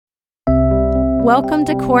Welcome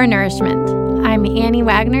to Core Nourishment. I'm Annie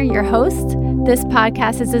Wagner, your host. This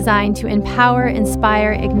podcast is designed to empower,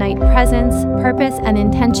 inspire, ignite presence, purpose, and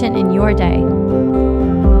intention in your day.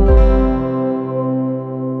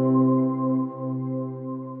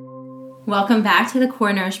 Welcome back to the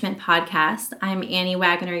Core Nourishment podcast. I'm Annie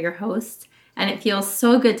Wagner, your host, and it feels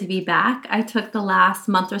so good to be back. I took the last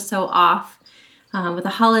month or so off with the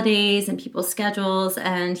holidays and people's schedules,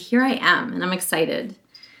 and here I am, and I'm excited.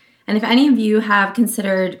 And if any of you have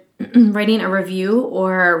considered writing a review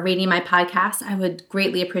or rating my podcast, I would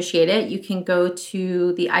greatly appreciate it. You can go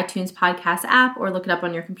to the iTunes podcast app or look it up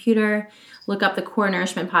on your computer, look up the Core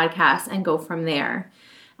Nourishment podcast, and go from there.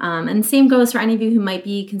 And the same goes for any of you who might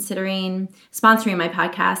be considering sponsoring my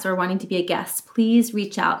podcast or wanting to be a guest. Please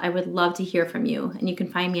reach out. I would love to hear from you. And you can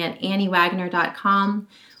find me at anniewagner.com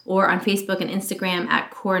or on Facebook and Instagram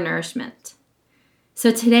at Core Nourishment. So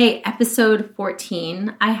today, episode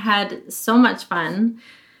 14, I had so much fun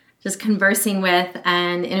just conversing with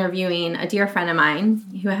and interviewing a dear friend of mine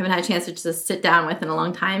who I haven't had a chance to just sit down with in a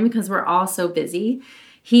long time because we're all so busy.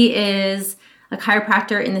 He is a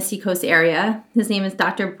chiropractor in the Seacoast area. His name is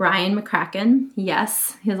Dr. Brian McCracken.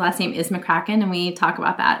 Yes, his last name is McCracken, and we talk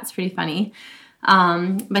about that. It's pretty funny.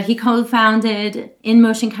 But he co-founded In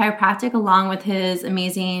Motion Chiropractic along with his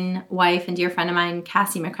amazing wife and dear friend of mine,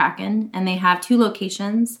 Cassie McCracken. And they have 2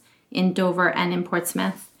 locations in Dover and in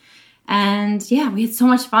Portsmouth. And yeah, we had so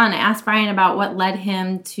much fun. I asked Brian about what led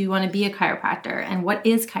him to want to be a chiropractor and what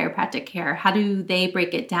is chiropractic care? How do they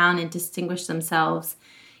break it down and distinguish themselves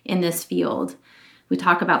in this field? We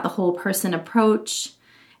talk about the whole person approach.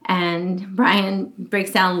 And Brian breaks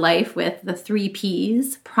down life with the 3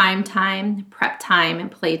 Ps, prime time, prep time, and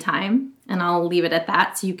play time. And I'll leave it at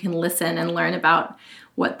that so you can listen and learn about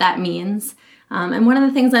what that means. And one of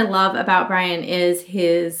the things I love about Brian is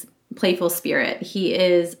his playful spirit. He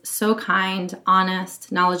is so kind,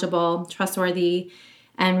 honest, knowledgeable, trustworthy,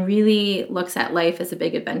 and really looks at life as a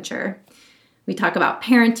big adventure. We talk about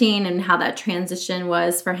parenting and how that transition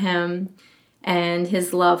was for him and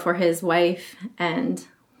his love for his wife and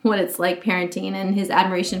what it's like parenting and his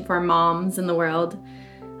admiration for moms in the world.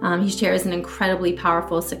 He shares an incredibly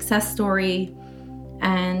powerful success story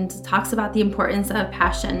and talks about the importance of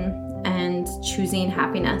passion and choosing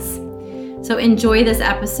happiness. So enjoy this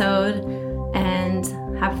episode and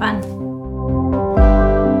have fun.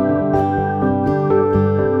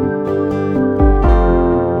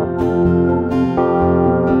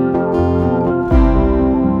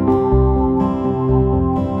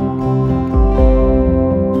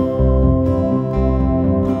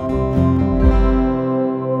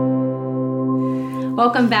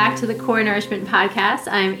 Welcome back to the Core Nourishment Podcast.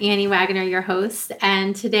 I'm Annie Wagner, your host,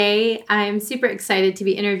 and today I'm super excited to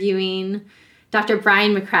be interviewing Dr.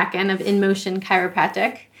 Brian McCracken of In Motion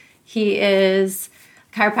Chiropractic. He is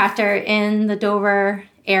a chiropractor in the Dover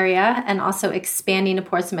area and also expanding to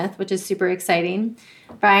Portsmouth, which is super exciting.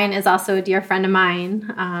 Brian is also a dear friend of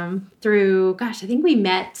mine I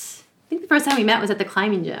think the first time we met was at the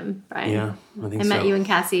climbing gym, Brian. Yeah, I think I met you and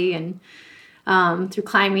Cassie and through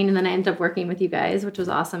climbing, and then I ended up working with you guys, which was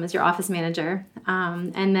awesome as your office manager.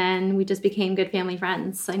 And then we just became good family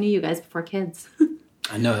friends. I knew you guys before kids.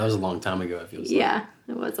 I know, that was a long time ago, it feels like. Yeah,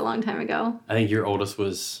 it was a long time ago. I think your oldest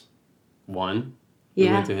was 1. We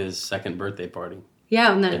went to his 2nd birthday party.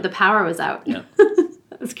 Yeah, and the power was out. Yeah.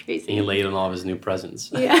 That was crazy. And he laid on all of his new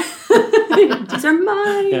presents. Yeah. These are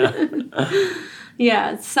mine.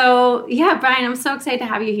 Yeah. So, yeah, Brian, I'm so excited to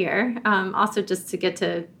have you here. Also just to get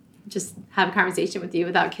to just have a conversation with you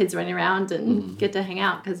without kids running around and get to hang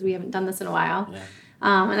out because we haven't done this in a while.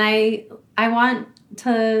 Yeah. And I want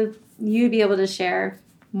you to be able to share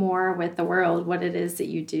more with the world what it is that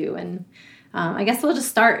you do. And I guess we'll just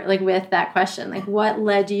start with that question. What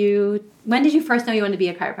led you, when did you first know you wanted to be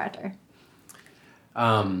a chiropractor?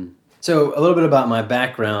 So a little bit about my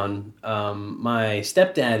background. My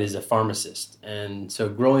stepdad is a pharmacist. And so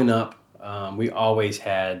growing up, we always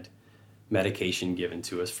had medication given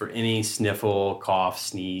to us for any sniffle, cough,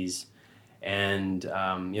 sneeze. And,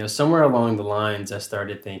 somewhere along the lines, I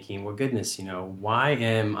started thinking, well, goodness, why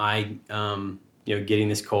am I, getting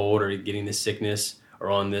this cold or getting this sickness or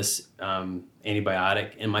on this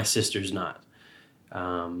antibiotic and my sister's not?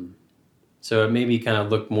 So it made me kind of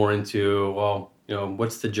look more into,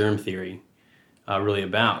 what's the germ theory really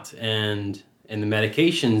about? And the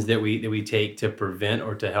medications that we take to prevent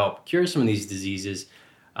or to help cure some of these diseases,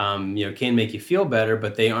 can make you feel better,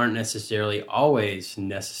 but they aren't necessarily always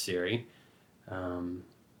necessary.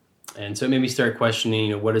 And so it made me start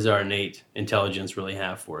questioning, what does our innate intelligence really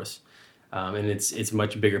have for us? And it's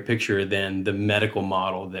much bigger picture than the medical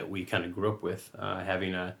model that we kind of grew up with,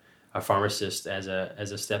 having a a pharmacist as a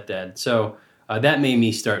stepdad. So that made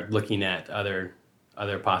me start looking at other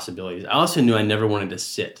possibilities. I also knew I never wanted to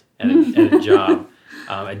sit at a job,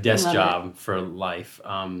 a desk job for life.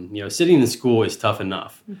 Sitting in school is tough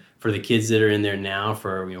enough. For the kids that are in there now,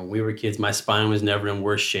 when we were kids, my spine was never in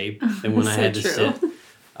worse shape than when I had to sit.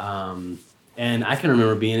 And I can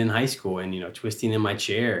remember being in high school and, twisting in my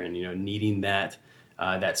chair and, needing that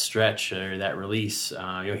stretch or that release,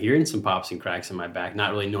 hearing some pops and cracks in my back,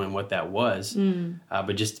 not really knowing what that was,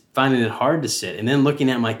 but just finding it hard to sit. And then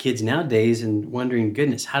looking at my kids nowadays and wondering,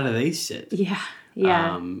 goodness, how do they sit? Yeah.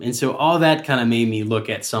 And so all that kind of made me look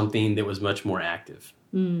at something that was much more active.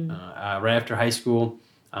 Right after high school,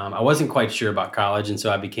 I wasn't quite sure about college, and so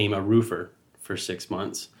I became a roofer for 6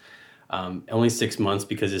 months. Only 6 months,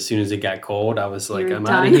 because as soon as it got cold, I was like, I'm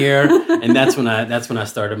out of here. And that's when I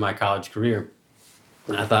started my college career.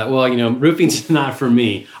 And I thought, well, roofing's not for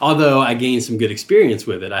me. Although I gained some good experience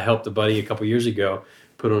with it. I helped a buddy a couple years ago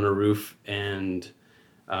put on a roof, and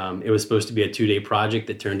it was supposed to be a 2-day project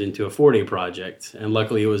that turned into a 4-day project. And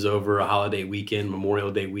luckily it was over a holiday weekend, Memorial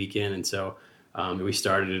Day weekend. And so we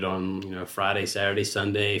started it on, Friday, Saturday,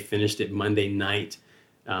 Sunday, finished it Monday night,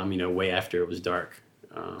 way after it was dark.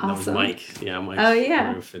 Awesome. That was Mike. Yeah,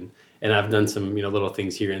 Mike's roof. And I've done some, little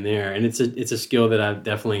things here and there. And it's a skill that I've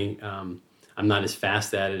definitely, I'm not as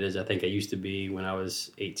fast at it as I think I used to be when I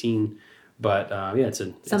was 18. But it's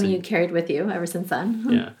something you carried with you ever since then.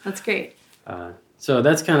 Yeah. That's great. So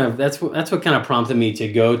that's what kind of prompted me to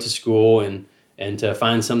go to school and to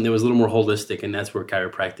find something that was a little more holistic, and that's where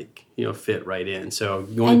chiropractic, fit right in. So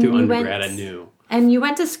going through undergrad, I knew. And you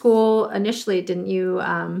went to school initially, didn't you?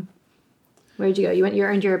 Where did you go? You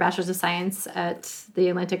earned your Bachelor's of Science at the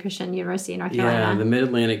Atlantic Christian University in North Carolina. Yeah, the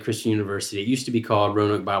Mid-Atlantic Christian University. It used to be called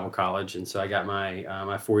Roanoke Bible College, and so I got my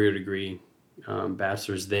 4-year degree,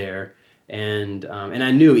 bachelor's there. And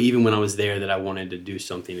I knew even when I was there that I wanted to do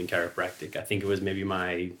something in chiropractic. I think it was maybe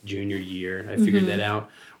my junior year I figured that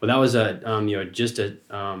out. Well, that was they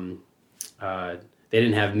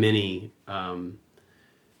didn't have many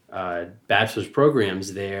bachelor's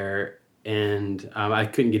programs there, and I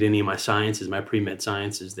couldn't get any of my sciences, my pre-med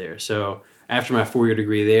sciences there. So after my 4-year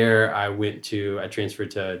degree there, I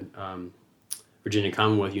transferred to Virginia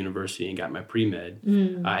Commonwealth University and got my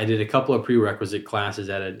pre-med. I did a couple of prerequisite classes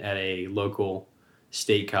at a local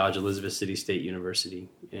state college, Elizabeth City State University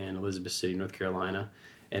in Elizabeth City, North Carolina,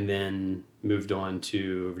 and then moved on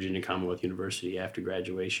to Virginia Commonwealth University after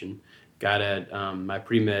graduation. Got my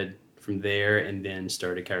pre-med from there, and then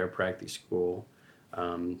started chiropractic school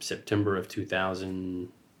September of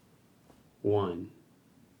 2001.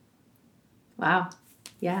 Wow.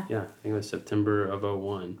 Yeah. Yeah, I think it was September of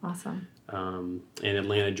 2001. Awesome. In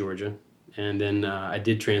Atlanta, Georgia. And then I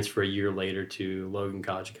did transfer a year later to Logan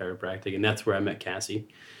College of Chiropractic, and that's where I met Cassie.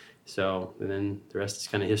 So, and then the rest is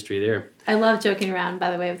kind of history there. I love joking around,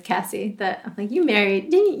 by the way, with Cassie, that I'm like, you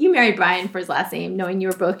married Brian for his last name, knowing you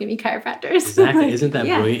were both going to be chiropractors. Exactly. Isn't that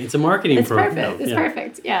brilliant? It's a marketing program. Perfect. It's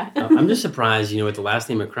perfect. Yeah. I'm just surprised, with the last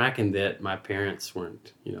name McCracken, that my parents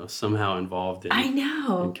weren't, somehow involved in, in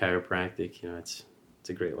chiropractic. It's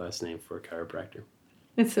a great last name for a chiropractor.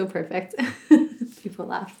 It's so perfect. People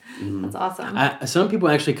laugh. That's awesome. Some people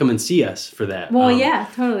actually come and see us for that. Well, yeah,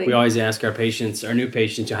 totally. We always ask our new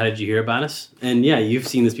patients, how did you hear about us? And yeah, you've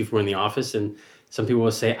seen this before in the office, and some people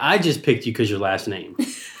will say, I just picked you because your last name.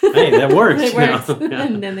 Hey, that works. It works. Yeah.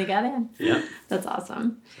 And then they got in. Yeah. That's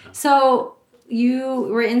awesome. So you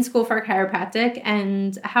were in school for chiropractic,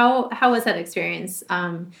 and how was that experience?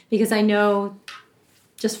 Because I know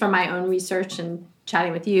just from my own research and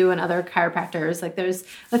chatting with you and other chiropractors, like there's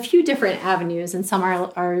a few different avenues, and some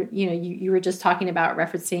are you were just talking about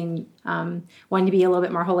referencing wanting to be a little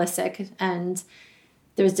bit more holistic, and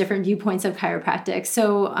there's different viewpoints of chiropractic.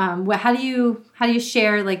 So how do you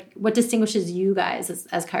share, like, what distinguishes you guys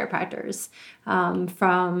as chiropractors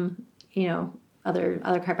from other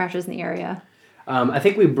chiropractors in the area? I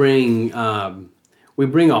think we bring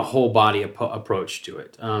a whole body approach to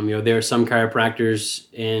it. There are some chiropractors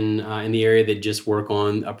in the area that just work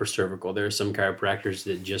on upper cervical. There are some chiropractors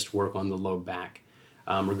that just work on the low back,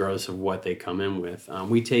 regardless of what they come in with.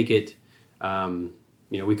 We take it,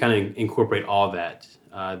 we kind of incorporate all that.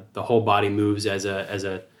 The whole body moves as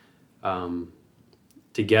a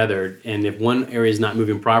together, and if one area is not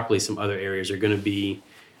moving properly, some other areas are going to be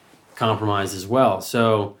compromised as well.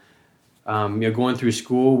 So. Going through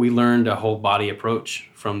school, we learned a whole body approach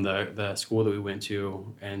from the school that we went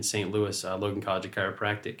to in St. Louis, Logan College of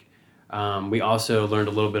Chiropractic. We also learned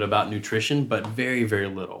a little bit about nutrition, but very, very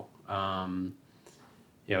little.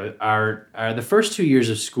 The first 2 years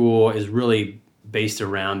of school is really based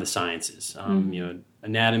around the sciences.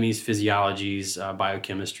 anatomies, physiologies,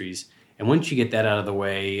 biochemistries. And once you get that out of the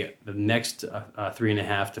way, the next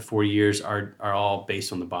 3.5 to 4 years are all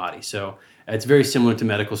based on the body. So it's very similar to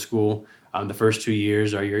medical school. The first 2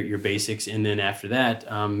 years are your basics, and then after that,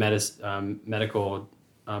 medical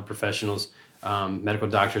professionals, medical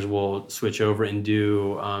doctors will switch over and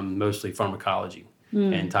do mostly pharmacology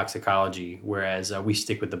and toxicology, whereas we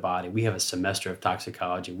stick with the body. We have a semester of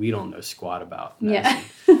toxicology. We don't know squat about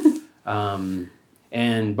medicine.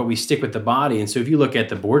 But we stick with the body. And so if you look at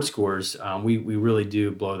the board scores, we really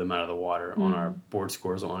do blow them out of the water on our board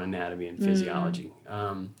scores on anatomy and physiology.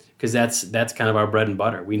 Because that's kind of our bread and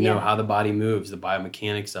butter. We know how the body moves, the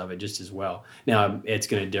biomechanics of it just as well. Now it's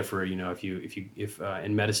going to differ, if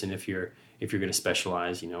in medicine, if you're going to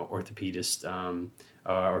specialize, orthopedists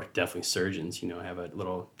or definitely surgeons, have a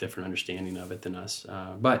little different understanding of it than us.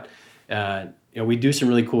 But we do some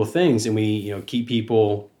really cool things, and we keep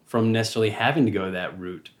people from necessarily having to go that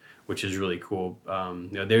route, which is really cool.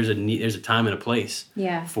 There's a time and a place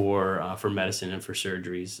for medicine and for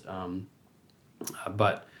surgeries.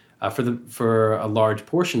 But for a large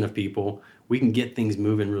portion of people, we can get things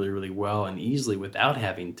moving really, really well and easily without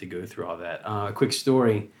having to go through all that. A quick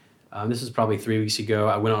story. This was probably 3 weeks ago.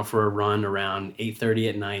 I went out for a run around 8:30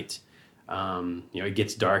 at night. It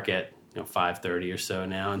gets dark at 5:30 or so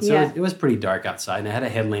now, and so it was pretty dark outside. And I had a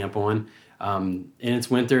headlamp on. And it's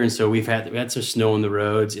winter, and so we had some snow on the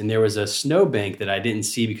roads, and there was a snowbank that I didn't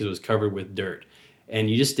see because it was covered with dirt, and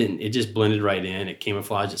it just blended right in. It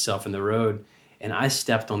camouflaged itself in the road, and I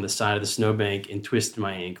stepped on the side of the snowbank and twisted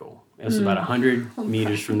my ankle. It was about 100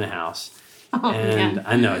 meters from the house, and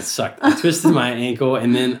I know it sucked. I twisted my ankle,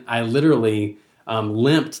 and then I literally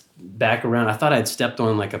limped back around. I thought I'd stepped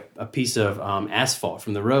on like a piece of asphalt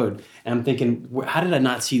from the road. And I'm thinking, how did I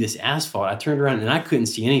not see this asphalt? I turned around and I couldn't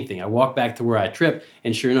see anything. I walked back to where I tripped,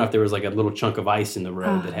 and sure enough, there was like a little chunk of ice in the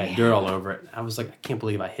road that had dirt all over it. I was like, I can't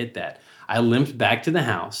believe I hit that. I limped back to the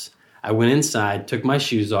house. I went inside, took my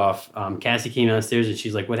shoes off. Cassie came downstairs and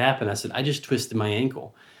she's like, what happened? I said, I just twisted my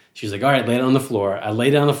ankle. She's like, all right, lay it on the floor. I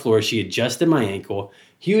laid it on the floor. She adjusted my ankle.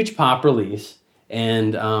 Huge pop release.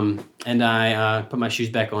 And I put my shoes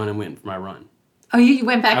back on and went for my run. Oh, you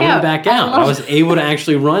went back out? I went back out. I was able to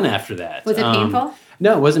actually run after that. Was it painful?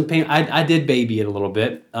 No, it wasn't painful. I did baby it a little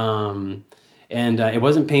bit. And it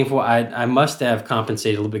wasn't painful. I must have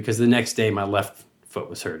compensated a little bit because the next day my left foot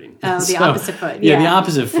was hurting. Oh, the opposite foot. Yeah, the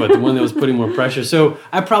opposite foot, the one that was putting more pressure. So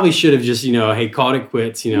I probably should have just, hey, called it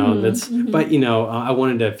quits, But, I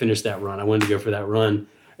wanted to finish that run. I wanted to go for that run.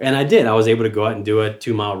 And I did. I was able to go out and do a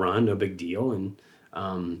 2-mile run, no big deal. And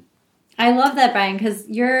I love that, Brian, because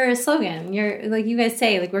your slogan, you're like you guys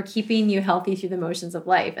say, like we're keeping you healthy through the motions of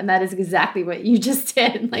life, and that is exactly what you just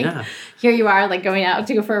did. Here you are, like going out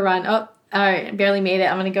to go for a run. Oh, all right, barely made it.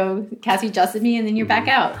 I'm going to go. Cassie adjusted me, and then you're back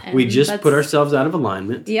out. And we just put ourselves out of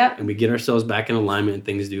alignment. Yep. And we get ourselves back in alignment, and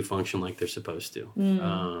things do function like they're supposed to.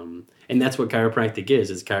 And that's what chiropractic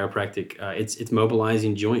is. It's chiropractic. It's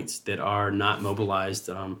mobilizing joints that are not mobilized,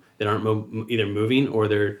 that aren't either moving or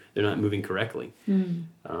they're not moving correctly.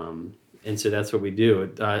 And so that's what we do.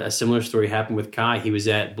 A similar story happened with Kai. He was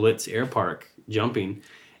at Blitz Air Park jumping,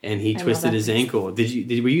 and he twisted his ankle. Were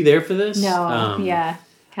you there for this? No. Yeah.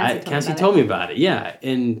 Cassie told me about it. Yeah,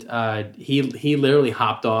 and he literally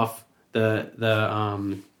hopped off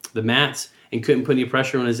the mats and couldn't put any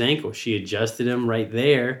pressure on his ankle. She adjusted him right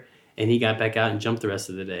there, and he got back out and jumped the rest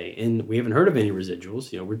of the day. And we haven't heard of any residuals.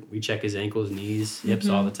 We check his ankles, knees, hips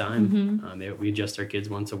all the time. We adjust our kids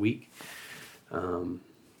once a week, and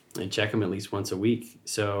check them at least once a week.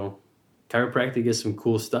 So chiropractic is some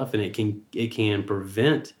cool stuff, and it can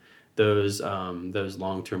prevent those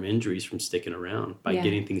long-term injuries from sticking around by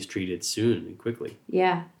getting things treated soon and quickly.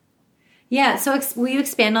 Yeah. So will you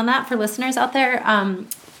expand on that for listeners out there?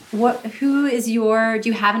 Do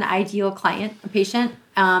you have an ideal client or patient?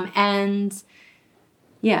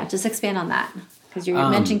 Just expand on that. Because you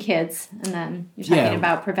mentioned kids, and then you're talking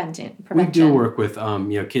about prevention. We do work with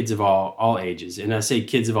kids of all ages, and I say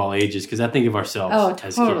kids of all ages because I think of ourselves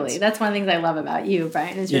as totally. kids. That's one of the things I love about you,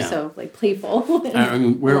 Brian, is you're so playful. I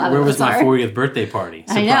mean, where was my 40th birthday party?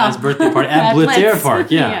 Surprise birthday party at Blitz Air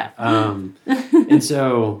Park. Yeah. And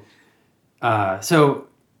so I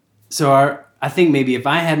think maybe if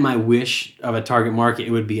I had my wish of a target market,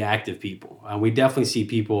 it would be active people. We definitely see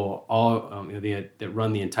people that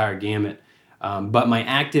run the entire gamut. But my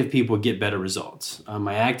active people get better results.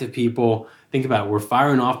 My active people, think about it, we're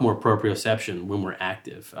firing off more proprioception when we're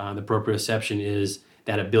active. The proprioception is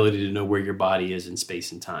that ability to know where your body is in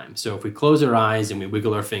space and time. So if we close our eyes and we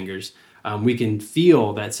wiggle our fingers, we can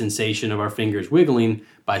feel that sensation of our fingers wiggling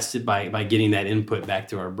by getting that input back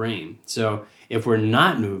to our brain. So If we're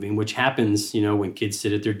not moving, which happens, when kids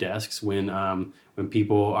sit at their desks, when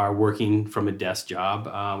people are working from a desk job,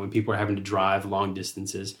 when people are having to drive long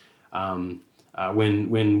distances,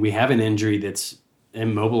 when we have an injury that's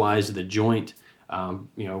immobilized the joint,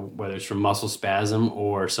 whether it's from muscle spasm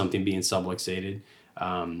or something being subluxated,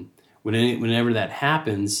 whenever that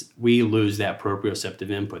happens, we lose that proprioceptive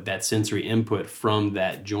input, that sensory input from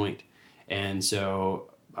that joint. And so,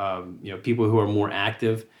 people who are more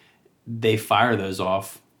active, they fire those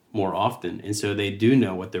off more often. And so they do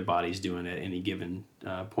know what their body's doing at any given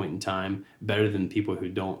point in time better than people who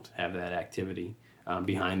don't have that activity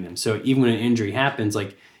behind them. So even when an injury happens,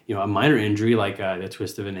 like, a minor injury, like a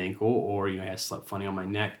twist of an ankle, or, I slept funny on my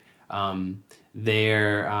neck,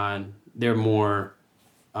 they're more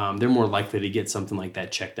likely to get something like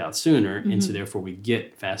that checked out sooner. And so therefore we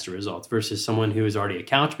get faster results versus someone who is already a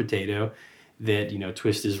couch potato that,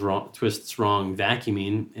 twists wrong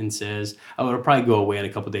vacuuming and says, oh, it'll probably go away in a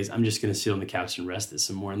couple of days. I'm just going to sit on the couch and rest it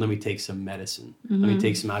some more. And let me take some medicine. Let me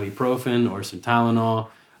take some ibuprofen or some Tylenol,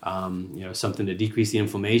 something to decrease the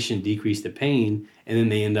inflammation, decrease the pain. And then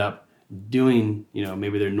they end up doing,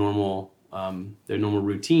 maybe their normal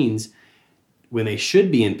routines. When they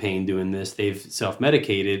should be in pain doing this, they've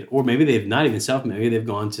self-medicated, or maybe they've not even maybe they've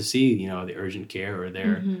gone to see, the urgent care or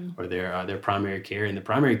their primary care, and the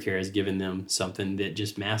primary care has given them something that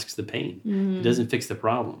just masks the pain. It doesn't fix the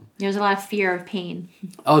problem. There's a lot of fear of pain.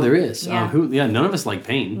 Oh, there is. Yeah. None of us like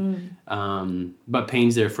pain, but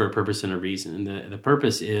pain's there for a purpose and a reason. And the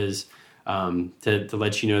purpose is to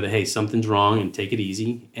let you know that, hey, something's wrong and take it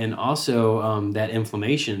easy. And also that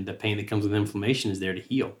inflammation, the pain that comes with inflammation, is there to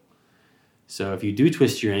heal. So if you do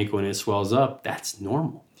twist your ankle and it swells up, that's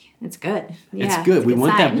normal. It's good. Yeah, it's good. We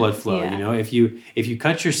want that blood flow. Yeah. If you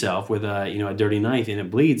cut yourself with a dirty knife and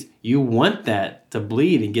it bleeds, you want that to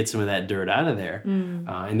bleed and get some of that dirt out of there.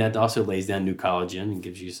 And that also lays down new collagen and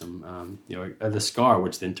gives you some the scar,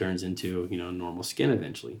 which then turns into normal skin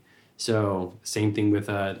eventually. So same thing with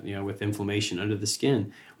with inflammation under the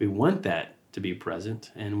skin. We want that to be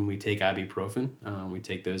present, and when we take ibuprofen, we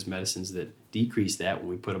take those medicines that decrease that. When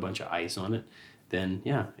we put a bunch of ice on it, then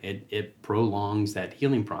it prolongs that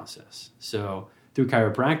healing process. So through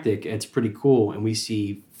chiropractic, it's pretty cool, and we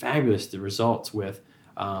see fabulous results with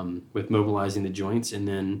mobilizing the joints, and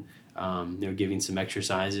then giving some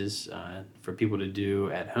exercises for people to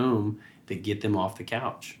do at home that get them off the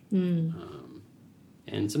couch.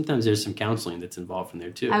 And sometimes there's some counseling that's involved in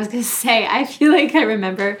there too. I was going to say, I feel like I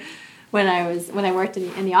remember when I worked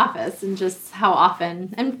in the office, and just how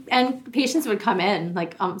often and patients would come in,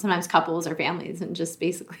 like sometimes couples or families, and just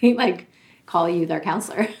basically like call you their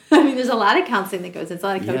counselor. I mean, there's a lot of counseling that goes. It's a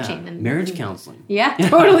lot of coaching and marriage counseling. Yeah,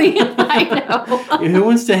 totally. I know. Who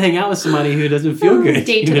wants to hang out with somebody who doesn't feel good?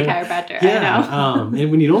 Date to the chiropractor. Yeah. I know.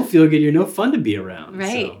 And when you don't feel good, you're no fun to be around.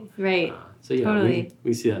 Right. Right. So yeah, totally.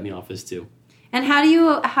 we see that in the office too. And how do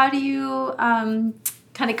you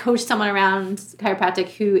kind of coach someone around chiropractic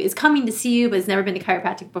who is coming to see you but has never been to a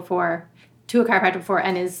chiropractic before,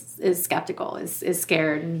 and is skeptical, is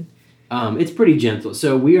scared? And it's pretty gentle.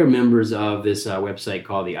 So we are members of this website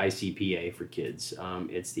called the ICPA for kids.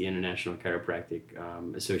 It's the International Chiropractic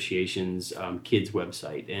Association's kids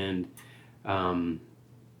website, and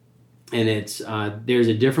it's there's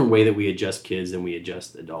a different way that we adjust kids than we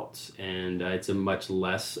adjust adults, and it's a much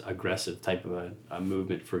less aggressive type of a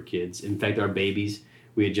movement for kids. In fact, our babies,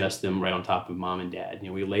 we adjust them right on top of mom and dad.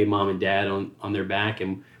 We lay mom and dad on their back,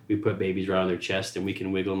 and we put babies right on their chest, and we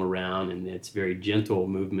can wiggle them around, and it's very gentle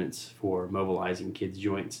movements for mobilizing kids'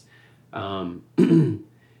 joints.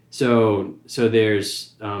 So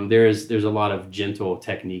there's a lot of gentle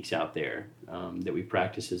techniques out there that we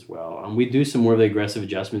practice as well. We do some more of the aggressive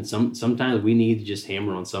adjustments. Sometimes we need to just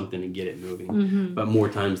hammer on something and get it moving. But more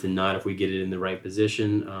times than not, if we get it in the right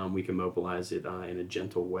position, we can mobilize it in a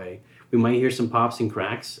gentle way. We might hear some pops and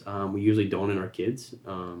cracks. We usually don't in our kids.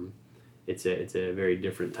 It's a very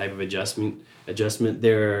different type of adjustment.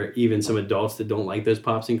 There are even some adults that don't like those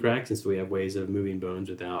pops and cracks, and so we have ways of moving bones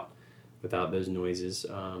without those noises.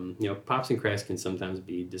 Pops and cracks can sometimes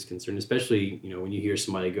be disconcerting, especially, when you hear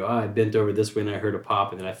somebody go, I bent over this way and I heard a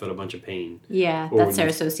pop and then I felt a bunch of pain. Yeah, or that's their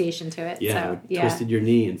association to it. Yeah, so, twisted your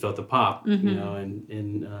knee and felt a pop, and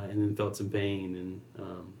then felt some pain. And,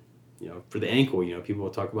 for the ankle, people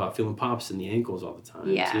will talk about feeling pops in the ankles all the time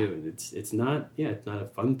too. And it's not a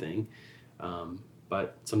fun thing.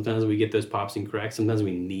 But sometimes we get those pops and cracks. Sometimes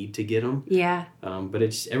we need to get them. Yeah. But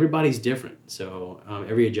everybody's different. So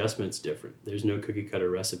every adjustment's different. There's no cookie cutter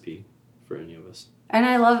recipe for any of us. And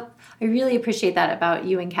I really appreciate that about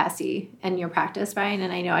you and Cassie and your practice, Brian.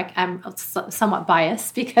 And I know I'm somewhat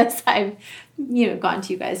biased because I've, gone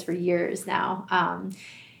to you guys for years now.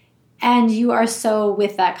 And you are so,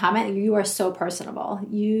 with that comment, you are so personable.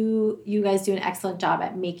 You guys do an excellent job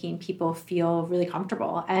at making people feel really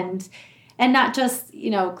comfortable and not just,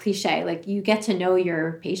 cliche. Like, you get to know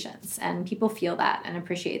your patients, and people feel that and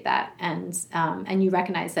appreciate that, and you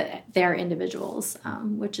recognize that they're individuals,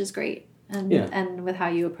 which is great. And with how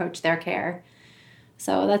you approach their care.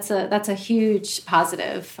 So that's a huge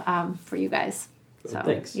positive for you guys. So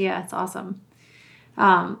thanks. Yeah, it's awesome.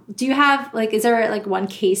 Do you have, is there one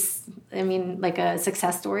case, like a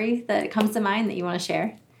success story that comes to mind that you want to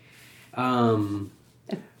share?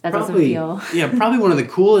 If that doesn't feel... probably one of the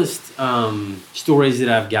coolest stories that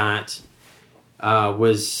I've got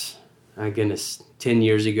was, 10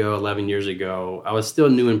 years ago, 11 years ago. I was still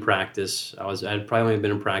new in practice. I'd probably only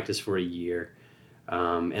been in practice for a year.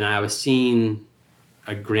 And I was seeing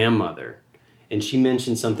a grandmother, and she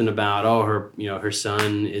mentioned something about, her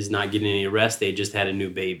son is not getting any rest. They just had a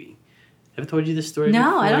new baby. Have I told you this story No,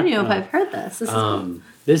 before? I don't even know if I've heard this. This is cool.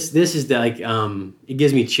 This is it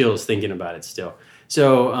gives me chills thinking about it still.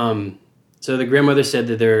 So the grandmother said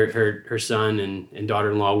that her son and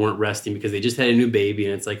daughter-in-law weren't resting because they just had a new baby,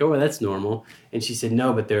 and it's like, oh, well, that's normal. And she said,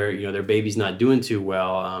 no, but their baby's not doing too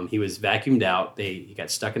well. He was vacuumed out. He got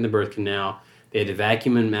stuck in the birth canal. They had to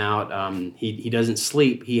vacuum him out. He doesn't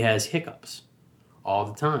sleep. He has hiccups all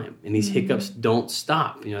the time, and these hiccups don't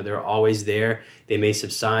stop. They're always there. They may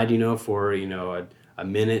subside, for a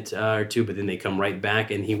minute or two, but then they come right back,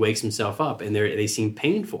 and he wakes himself up, and they seem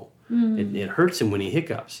painful. It hurts him when he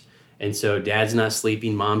hiccups. And so dad's not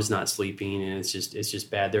sleeping, mom's not sleeping, and it's just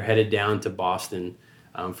bad. They're headed down to Boston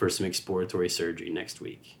for some exploratory surgery next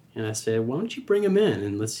week. And I said, why don't you bring him in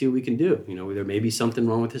and let's see what we can do. There may be something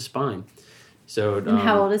wrong with his spine. So, and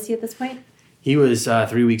how old is he at this point? He was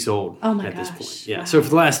 3 weeks old at this point. Yeah. Wow. So for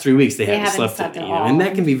the last 3 weeks, they haven't slept him. And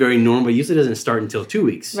that can be very normal. It usually doesn't start until 2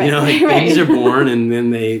 weeks. Right. Babies are born, and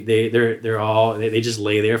then they just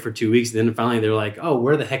lay there for 2 weeks. And then finally they're like, oh,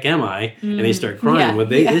 where the heck am I? And they start crying. Yeah. Well,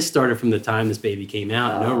 this started from the time this baby came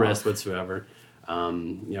out. No rest whatsoever.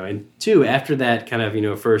 And two, after that kind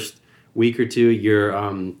of first week or two, your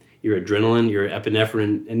adrenaline, your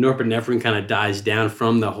epinephrine and norepinephrine kind of dies down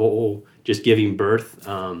from the whole just giving birth.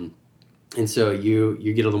 And so you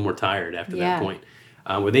get a little more tired after that point.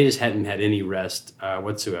 Where they just hadn't had any rest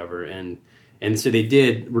whatsoever. And so they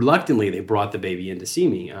did, reluctantly, they brought the baby in to see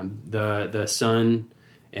me. The son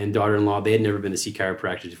and daughter-in-law, they had never been to see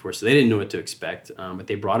chiropractors before, so they didn't know what to expect. But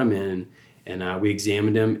they brought him in, and we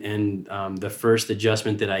examined him. And the first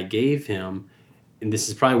adjustment that I gave him, and this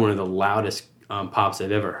is probably one of the loudest pops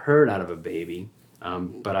I've ever heard out of a baby,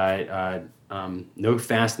 but I no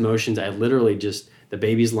fast motions. I literally just... The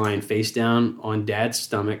baby's lying face down on dad's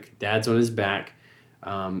stomach. Dad's on his back.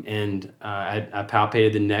 And I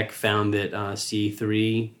palpated the neck, found that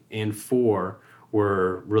C3 and 4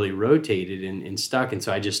 were really rotated and stuck. And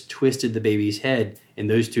so I just twisted the baby's head, and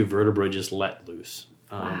those two vertebrae just let loose.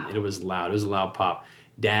 Wow. And it was loud. It was a loud pop.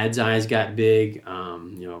 Dad's eyes got big.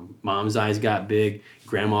 Mom's eyes got big.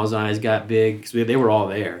 Grandma's eyes got big. Because they were all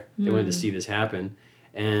there. They wanted to see this happen.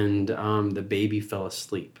 And the baby fell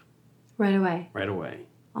asleep. Right away.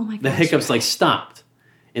 Oh my gosh. The hiccups stopped,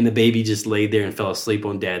 and the baby just laid there and fell asleep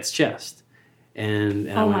on dad's chest. And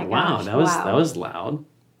I went, wow, that was loud.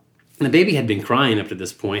 And the baby had been crying up to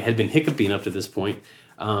this point, had been hiccuping up to this point,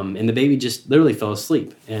 and the baby just literally fell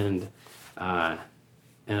asleep. And I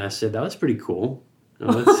said, that was pretty cool.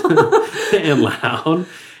 And loud.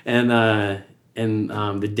 And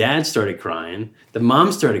the dad started crying. The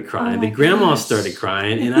mom started crying. The grandma started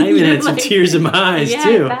crying, and I even had some tears in my eyes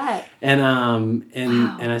too. I bet. And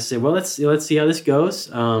I said, well, let's see how this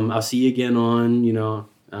goes. I'll see you again on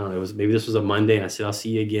I don't know. Maybe this was a Monday, and I said I'll see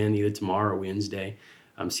you again either tomorrow or Wednesday.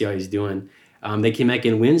 See how he's doing. They came back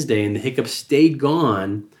in Wednesday, and the hiccups stayed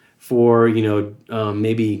gone for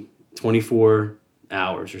maybe 24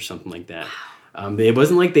 hours or something like that. It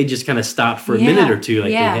wasn't like they just kind of stopped for a minute or two.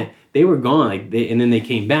 They were gone, and then they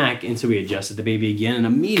came back, and so we adjusted the baby again, and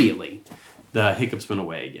immediately the hiccups went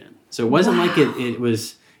away again. So it wasn't like it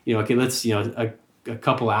was, okay, let's, a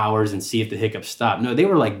couple hours and see if the hiccups stop. No, they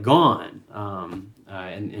were gone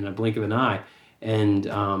in a blink of an eye. And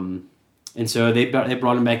so they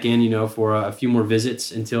brought him back in, for a few more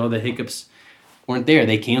visits until the hiccups weren't there.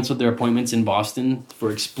 They canceled their appointments in Boston for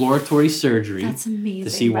exploratory surgery. That's amazing, to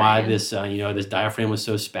see why this, this diaphragm was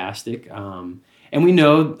so spastic. And we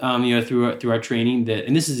know, through our training that,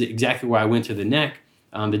 and this is exactly why I went to the neck,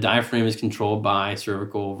 The diaphragm is controlled by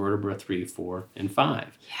cervical vertebra 3, 4, and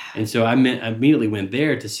 5. Yeah. And so I immediately went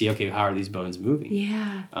there to see, okay, how are these bones moving?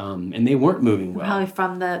 Yeah. And they weren't moving well. Probably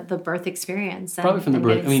from the birth experience. Probably from the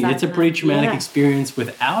birth. I mean, it's a pretty traumatic experience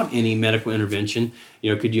without any medical intervention.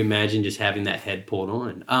 Could you imagine just having that head pulled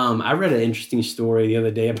on? I read an interesting story the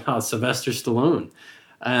other day about Sylvester Stallone.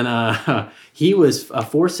 And he was a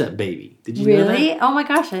forceps baby. Did you know that? Really? Oh my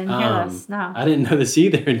gosh, I didn't hear this. No. I didn't know this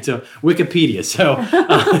either until Wikipedia. So,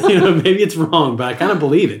 maybe it's wrong, but I kind of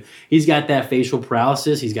believe it. He's got that facial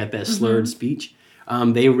paralysis. He's got that slurred speech.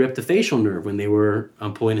 They ripped the facial nerve when they were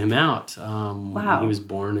pulling him out. Wow. He was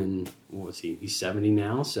born in, what was he? He's 70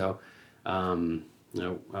 now. So,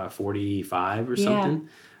 45 or something.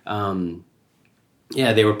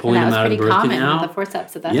 They were pulling him out of the birth canal. That was pretty common with the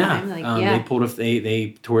forceps at that time.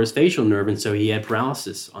 They tore his facial nerve, and so he had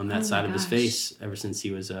paralysis on that side of his face ever since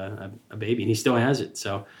he was a baby, and he still has it.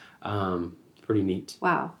 So, pretty neat.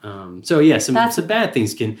 Wow. Some bad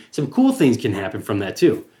things some cool things can happen from that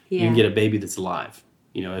too. Yeah. You can get a baby that's alive.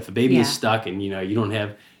 If a baby is stuck and you don't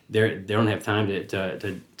have they don't have time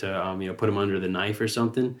to put them under the knife or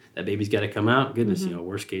something, that baby's got to come out. Goodness,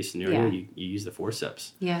 worst case scenario, you use the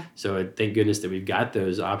forceps. Yeah. So thank goodness that we've got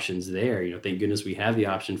those options there. Thank goodness we have the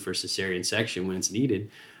option for cesarean section when it's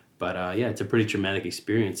needed. But it's a pretty traumatic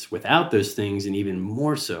experience without those things, and even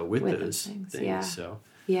more so with those things. Yeah. So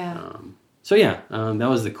that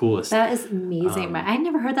was the coolest. That is amazing. I had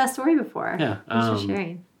never heard that story before. Yeah. Thanks for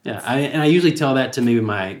sharing. Yeah, I usually tell that to maybe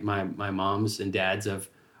my moms and dads of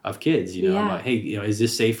kids, about, hey, is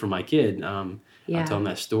this safe for my kid? I'll tell them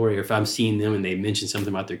that story. Or if I'm seeing them and they mention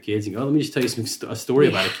something about their kids and go, let me just tell you a story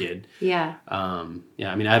about a kid. Yeah.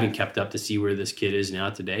 I mean, I haven't kept up to see where this kid is now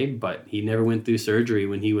today, but he never went through surgery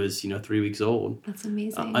when he was, 3 weeks old. That's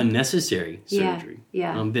amazing. Unnecessary surgery.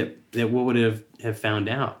 Yeah. That what would have found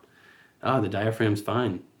out? The diaphragm's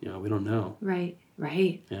fine. We don't know. Right.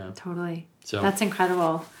 Yeah. Totally. So that's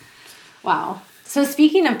incredible. Wow. So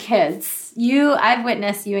speaking of kids, I've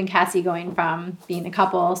witnessed you and Cassie going from being a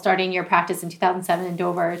couple, starting your practice in 2007 in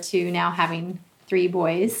Dover, to now having 3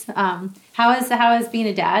 boys. How is being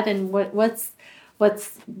a dad, and what's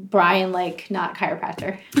Brian like, not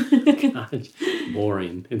chiropractor? Gosh,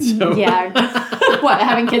 boring. It's so what,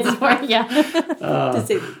 having kids is boring? Yeah.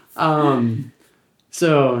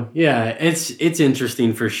 So it's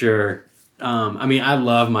interesting for sure. I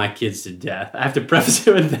love my kids to death. I have to preface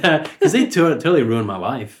it with that because they totally ruined my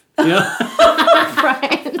life. Brian.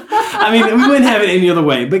 We wouldn't have it any other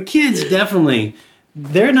way. But kids definitely,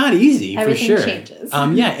 they're not easy. Everything for sure. Changes.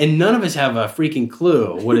 And none of us have a freaking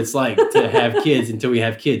clue what it's like to have kids until we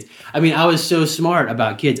have kids. I was so smart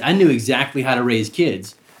about kids. I knew exactly how to raise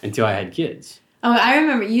kids until I had kids. Oh, I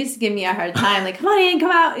remember you used to give me a hard time. Like, come on, Ian, come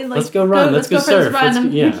out. Like, let's go run. Let's go surf.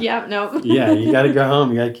 No. Yeah, you got to go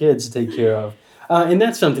home. You got kids to take care of. And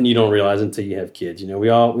that's something you don't realize until you have kids. We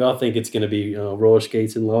all think it's going to be roller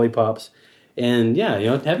skates and lollipops. And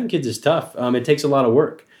having kids is tough. It takes a lot of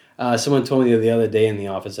work. Someone told me the other day in the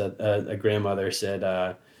office, a grandmother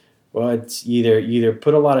said, well, it's either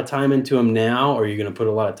put a lot of time into them now, or you're going to put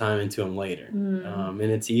a lot of time into them later. And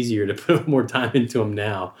it's easier to put more time into them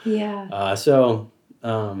now. Yeah. It's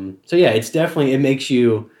definitely, it makes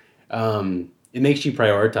you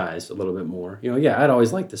prioritize a little bit more. I'd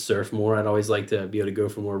always like to surf more. I'd always like to be able to go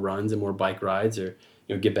for more runs and more bike rides, or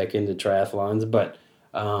get back into triathlons. But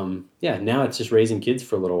now it's just raising kids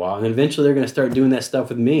for a little while, and then eventually they're going to start doing that stuff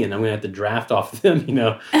with me, and I'm going to have to draft off of them.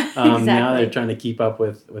 Exactly. Now they're trying to keep up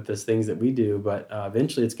with those things that we do, but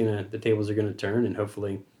eventually the tables are going to turn, and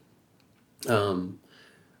hopefully, the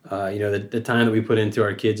time that we put into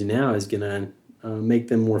our kids now is going to make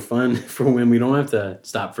them more fun for when we don't have to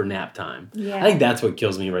stop for nap time. Yeah. I think that's what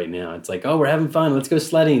kills me right now. It's like, oh, we're having fun. Let's go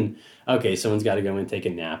sledding. Okay, someone's got to go and take a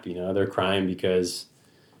nap. They're crying because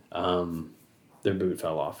their boot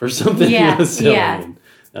fell off or something. Yeah, And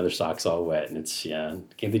now their socks all wet, and it's can't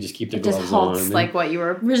they just keep their gloves on? It just halts like what you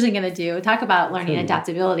were originally going to do. Talk about learning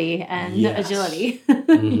adaptability and agility.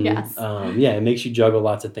 Mm-hmm. Yes. It makes you juggle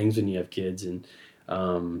lots of things when you have kids, and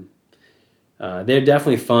they're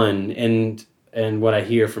definitely fun. And what I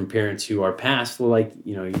hear from parents who are past, like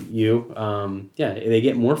they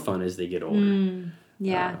get more fun as they get older.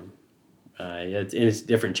 It's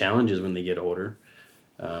different challenges when they get older.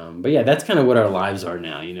 That's kind of what our lives are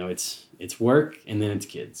now. It's work, and then it's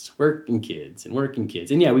kids, work and kids, and work and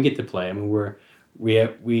kids. And we get to play.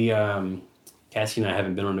 Cassie and I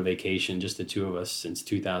haven't been on a vacation, just the two of us, since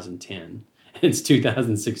 2010. It's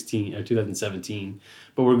 2016 or 2017,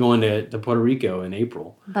 but we're going to Puerto Rico in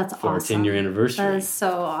April. That's for awesome. our 10-year anniversary. That is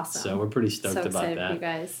so awesome. So we're pretty stoked about that. For you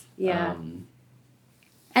guys. Yeah.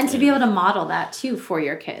 And to be able to model that too for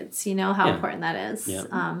your kids, you know, how Yeah. important that is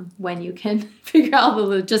Yeah. when you can figure out the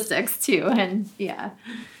logistics too. And yeah.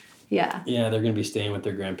 Yeah, they're going to be staying with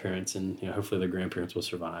their grandparents, and hopefully their grandparents will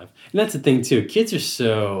survive. And that's the thing too. Kids are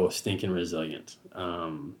so stinking resilient.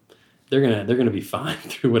 They're gonna be fine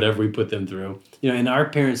through whatever we put them through. And our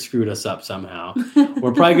parents screwed us up somehow.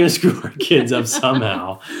 We're probably going to screw our kids up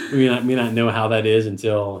somehow. We may not know how that is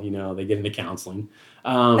until they get into counseling.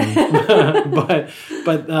 But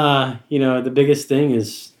the biggest thing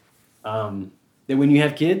is that when you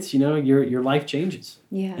have kids, your life changes.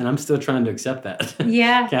 Yeah. And I'm still trying to accept that.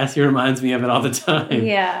 Yeah. Cassie reminds me of it all the time.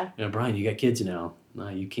 Yeah. Brian, you got kids now. No,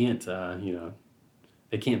 you can't.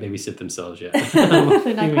 They can't babysit themselves yet.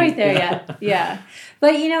 They're not quite there yet. Yeah.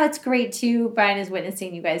 But, it's great too. Brian is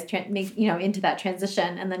witnessing you guys make into that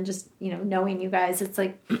transition. And then just, knowing you guys, it's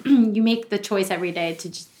like you make the choice every day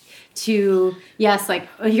yes, like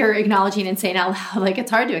you're acknowledging and saying out loud, like it's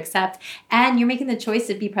hard to accept, and you're making the choice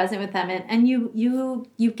to be present with them, and you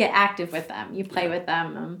get active with them, you play with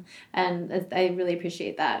them, and I really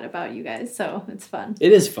appreciate that about you guys. So it's fun.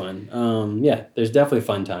 It is fun. There's definitely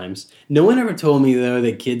fun times. No one ever told me though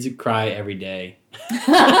that kids cry every day.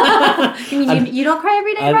 You mean you don't cry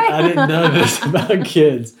every day, right? I didn't know this about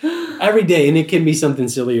kids. Every day, and it can be something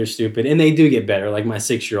silly or stupid, and they do get better. Like my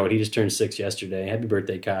 6-year-old, he just turned 6 yesterday. Happy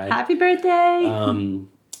birthday, Kai! Happy birthday!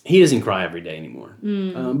 He doesn't cry every day anymore.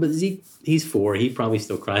 But Zeke, he's 4. He probably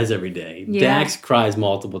still cries every day. Yeah. Dax cries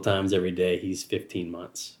multiple times every day. He's 15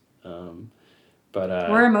 months. But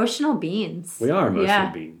we're emotional beings. We are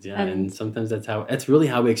emotional beings, yeah. And sometimes that's really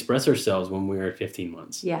how we express ourselves when we're 15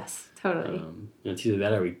 months. Yes, totally. It's either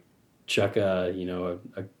that or we chuck a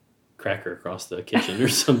cracker across the kitchen or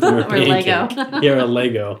something, or a pancake. Lego. Yeah, or a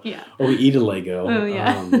Lego. Yeah. Or we eat a Lego. Oh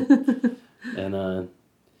yeah.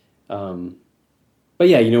 But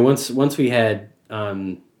yeah, once we had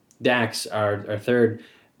Dax, our third,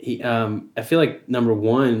 he I feel like number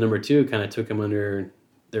 1 and number 2 kind of took him under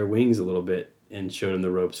their wings a little bit and showed him the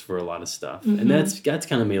ropes for a lot of stuff. Mm-hmm. And that's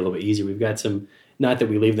kind of made it a little bit easier. We've got some, not that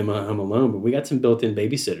we leave them at home alone, but we got some built-in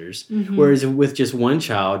babysitters. Mm-hmm. Whereas with just one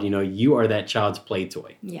child, you are that child's play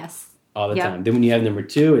toy. Yes. All the time. Then when you have number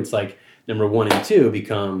 2, it's like number 1 and 2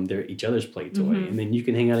 become each other's play toy. Mm-hmm. And then you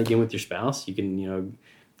can hang out again with your spouse. You can,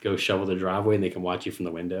 go shovel the driveway and they can watch you from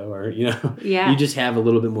the window, or, Yeah. you just have a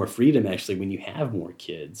little bit more freedom actually when you have more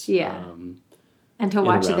kids. Yeah. And to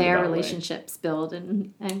watch their relationships build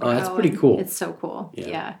and grow. Oh, that's pretty cool. It's so cool.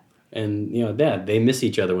 Yeah. And, they miss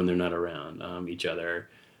each other when they're not around each other.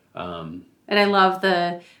 And I love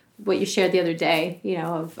what you shared the other day,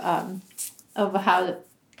 of how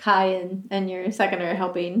Kai and your second are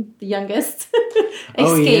helping the youngest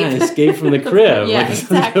escape. Escape from the crib. Yeah,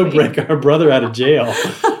 exactly. Go break our brother out of jail.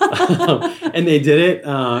 And they did it.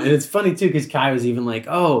 And it's funny, too, because Kai was even like,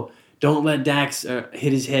 oh, don't let Dax hit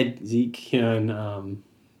his head, Zeke. And I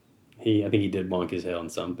think he did bonk his head on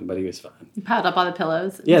something, but he was fine. He piled up all the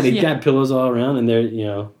pillows. Yeah, they got pillows all around, and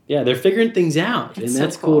they're figuring things out. And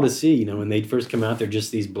that's so cool to see. When they first come out, they're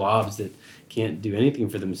just these blobs that can't do anything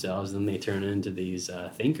for themselves, and then they turn into these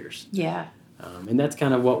thinkers. Yeah. And that's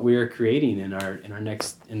kind of what we're creating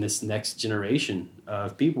in this next generation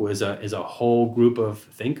of people is a whole group of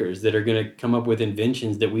thinkers that are going to come up with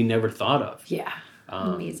inventions that we never thought of. Yeah.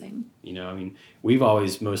 Amazing. We've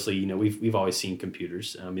always mostly, we've always seen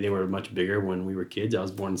computers. They were much bigger when we were kids. I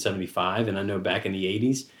was born in 1975, and I know back in the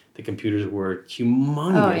 1980s, the computers were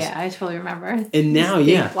humongous. Oh yeah, I totally remember. And now,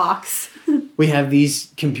 big blocks. We have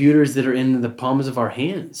these computers that are in the palms of our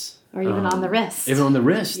hands. Or even on the wrist. Even on the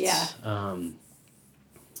wrists. Yeah.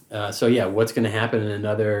 What's going to happen in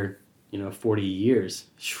another, 40 years?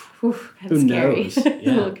 Whew, Who scary. knows? Yeah,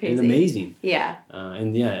 A little crazy. It's amazing. Yeah.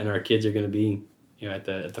 And our kids are going to be, at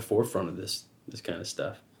the forefront of this kind of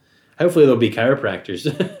stuff. Hopefully they'll be chiropractors.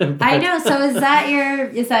 I know. So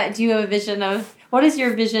do you have a vision of, what is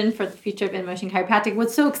your vision for the future of InMotion Chiropractic?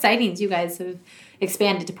 What's so exciting is you guys have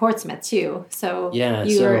expanded to Portsmouth too. So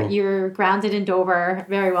you're grounded in Dover,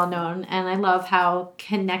 very well known. And I love how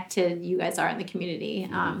connected you guys are in the community.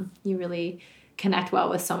 You really connect well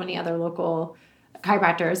with so many other local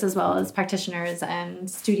chiropractors as well as practitioners and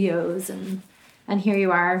studios. And here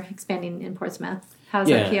you are expanding in Portsmouth. How does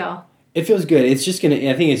that feel? It feels good. I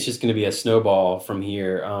think it's just gonna be a snowball from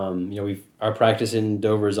here. Our practice in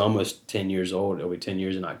Dover is almost 10 years old. It'll be 10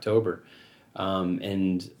 years in October.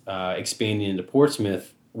 Expanding into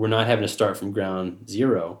Portsmouth, we're not having to start from ground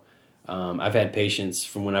zero. I've had patients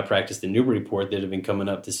from when I practiced in Newburyport that have been coming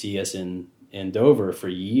up to see us in Dover for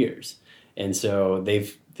years. And so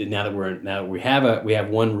now that we have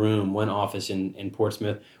one office in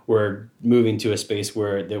Portsmouth, we're moving to a space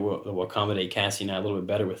where they will accommodate Cassie and I a little bit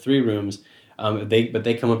better with 3 rooms. But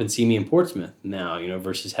they come up and see me in Portsmouth now,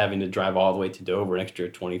 versus having to drive all the way to Dover, an extra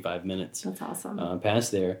 25 minutes. That's awesome.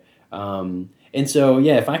 Past there. And so,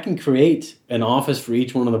 if I can create an office for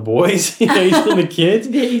each one of the boys, each one of the kids,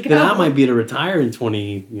 then I might be able to retire in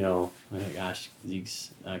 20,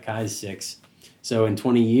 Kai's 6. So in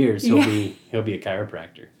 20 years, he'll be a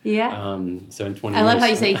chiropractor. Yeah. So in 20 I love how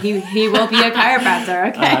you say he will be a chiropractor.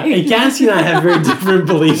 Okay. And Cassie and I have very different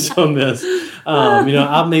beliefs on this.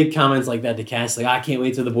 I'll make comments like that to Cassie, like, I can't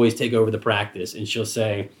wait till the boys take over the practice. And she'll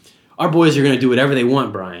say, our boys are going to do whatever they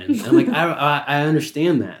want, Brian. And I'm like, I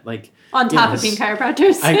understand that. Like, on top of being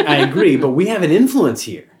chiropractors. I agree, but we have an influence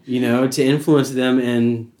here, to influence them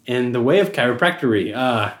in the way of chiropractory.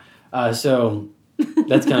 So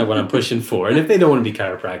that's kind of what I'm pushing for. And if they don't want to be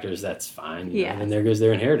chiropractors, that's fine. And there goes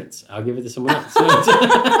their inheritance. I'll give it to someone else.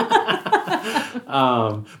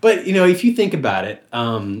 But, if you think about it,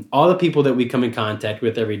 all the people that we come in contact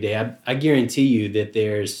with every day, I guarantee you that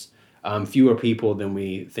there's fewer people than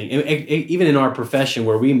we think. Even in our profession,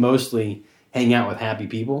 where we mostly hang out with happy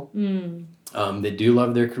people that do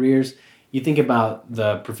love their careers, you think about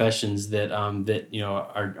the professions that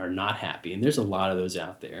are not happy, and there's a lot of those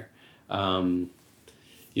out there.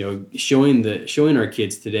 Showing our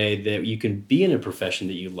kids today that you can be in a profession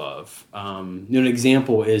that you love. An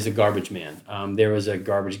example is a garbage man. There was a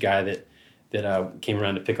garbage guy that came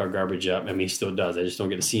around to pick our garbage up. I mean, he still does. I just don't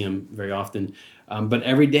get to see him very often. But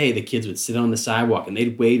every day the kids would sit on the sidewalk and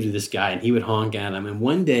they'd wave to this guy and he would honk at them. And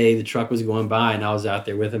one day the truck was going by and I was out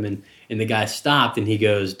there with him and the guy stopped and he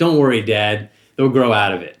goes, "Don't worry, Dad, they'll grow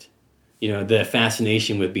out of it." The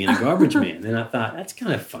fascination with being a garbage man. And I thought, that's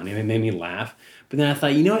kind of funny. It made me laugh. But then I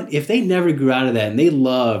thought, what? If they never grew out of that and they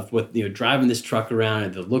loved what driving this truck around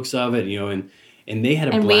and the looks of it, and they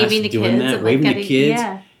had a blast doing that, waving to kids.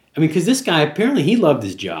 Yeah. I mean, because this guy, apparently he loved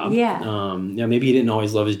his job. Yeah. Maybe he didn't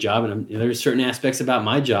always love his job. And there's certain aspects about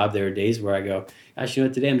my job. There are days where I go, gosh,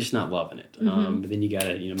 today I'm just not loving it. But then you got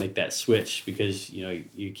to, make that switch because,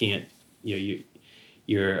 you can't, you're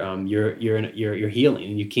healing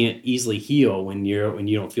and you can't easily heal when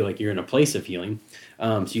you don't feel like you're in a place of healing.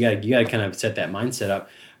 So you got to kind of set that mindset up.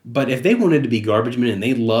 But if they wanted to be garbage men and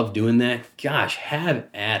they love doing that, gosh, have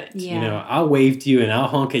at it. Yeah. I'll wave to you and I'll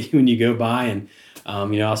honk at you when you go by and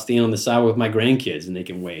I'll stand on the side with my grandkids and they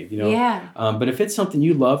can wave. Yeah. But if it's something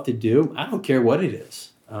you love to do, I don't care what it is.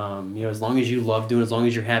 As long as you love doing it, as long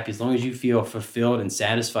as you're happy, as long as you feel fulfilled and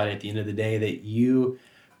satisfied at the end of the day that you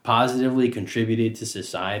positively contributed to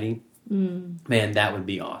society, man, that would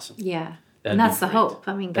be awesome. Yeah. That'd and that's be the great. hope.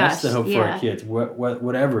 I mean, gosh. That's the hope for our kids,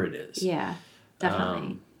 whatever it is. Yeah,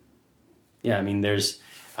 definitely. I mean, there's,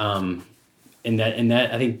 and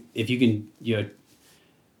that I think if you can,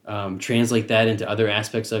 translate that into other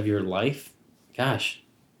aspects of your life, gosh,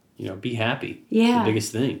 be happy. Yeah. It's the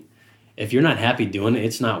biggest thing. If you're not happy doing it,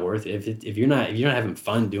 it's not worth it. If you're not having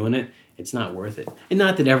fun doing it, it's not worth it. And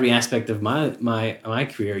not that every aspect of my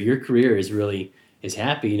career, your career is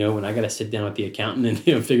happy. When I got to sit down with the accountant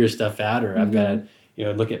and figure stuff out, or I've got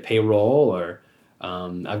to look at payroll, or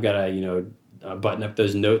I've got to button up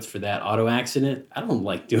those notes for that auto accident. I don't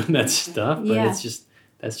like doing that stuff, but that's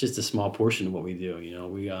just a small portion of what we do.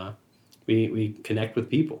 We connect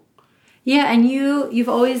with people. Yeah, and you've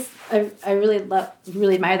always I really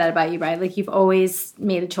admire that about you, Brian. Like you've always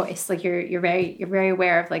made a choice. Like you're very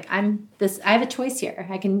aware of like I have a choice here.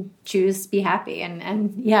 I can choose to be happy and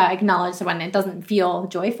acknowledge when it doesn't feel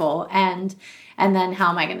joyful and then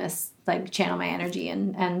how am I going to like channel my energy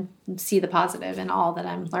and see the positive in all that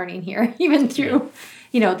I'm learning here, even through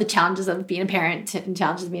the challenges of being a parent and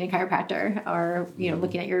challenges of being a chiropractor or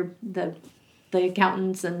looking at the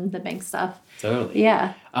accountants and the bank stuff. Totally.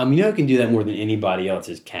 Yeah. Who can do that more than anybody else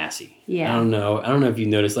is Cassie. Yeah. I don't know if you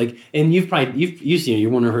noticed, like, and you've seen her, you're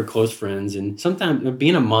one of her close friends, and sometimes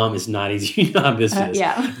being a mom is not easy. You know how this is.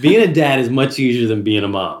 Yeah. Being a dad is much easier than being a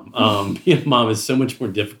mom. Being a mom is so much more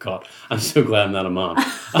difficult. I'm so glad I'm not a mom.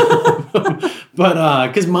 But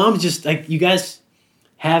because moms just like you guys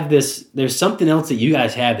have this. There's something else that you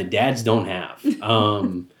guys have that dads don't have.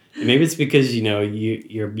 Maybe it's because you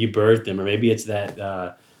birthed them, or maybe it's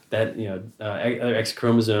that X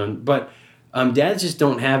chromosome. But dads just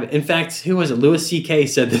don't have it. In fact, who was it? Louis C.K.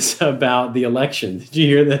 said this about the election. Did you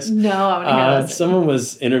hear this? No, I want to hear this. Someone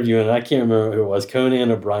was interviewing, I can't remember who it was,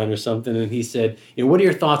 Conan O'Brien or something, and he said, what are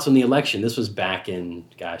your thoughts on the election? This was back in,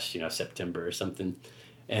 September or something.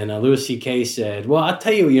 And Louis C.K. said, well, I'll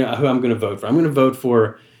tell you, who I'm going to vote for. I'm going to vote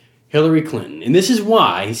for Hillary Clinton. And this is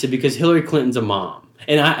why. He said, because Hillary Clinton's a mom.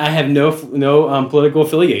 And I have no political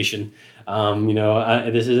affiliation.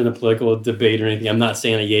 This isn't a political debate or anything. I'm not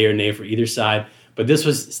saying a yay or nay for either side, but this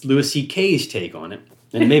was Louis C.K.'s take on it.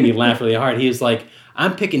 And it made me laugh really hard. He was like,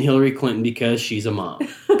 I'm picking Hillary Clinton because she's a mom,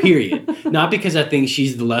 period. Not because I think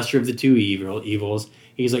she's the lesser of the two evils.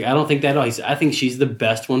 He's like, I don't think that at all. He said, I think she's the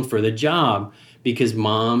best one for the job because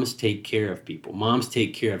moms take care of people. Moms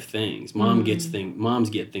take care of things. Moms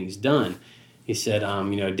get things done. He said,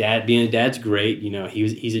 being a dad's great.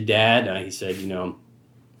 He's a dad. He said,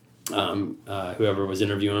 whoever was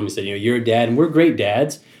interviewing him, he said, you're a dad and we're great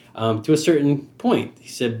dads to a certain point. He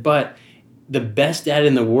said, but the best dad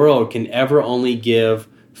in the world can ever only give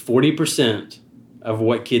 40% of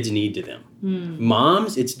what kids need to them.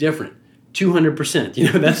 Moms, it's different.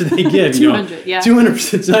 200%. That's what they give. 200, yeah.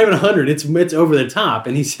 200%. It's not even 100. It's over the top.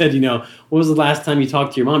 And he said, what was the last time you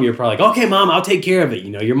talked to your mom? You're probably like, okay, mom, I'll take care of it.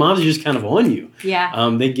 Your moms are just kind of on you. Yeah.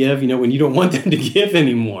 They give, when you don't want them to give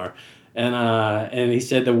anymore. And he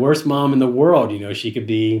said the worst mom in the world, she could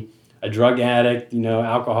be a drug addict,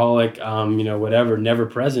 alcoholic, whatever, never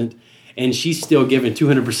present. And she's still giving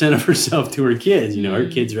 200% of herself to her kids. Her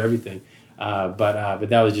kids are everything. But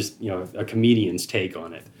that was just, a comedian's take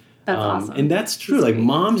on it. That's awesome. And that's true. That's great.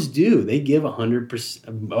 Moms do. They give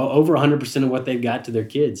 100%, over 100% of what they've got to their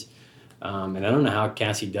kids. And I don't know how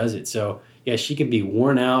Cassie does it. So, yeah, she could be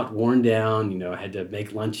worn out, worn down, had to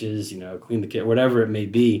make lunches, clean the kid, whatever it may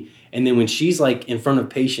be. And then when she's like in front of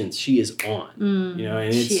patients, she is on,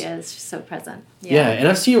 and she is. She's so present. Yeah. And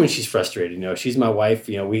I've seen her when she's frustrated. She's my wife.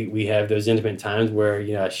 We have those intimate times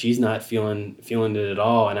where, she's not feeling it at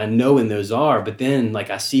all. And I know when those are, but then like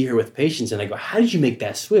I see her with patients and I go, how did you make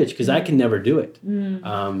that switch? Because I can never do it.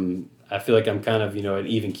 I feel like I'm kind of, an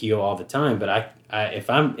even keel all the time. But if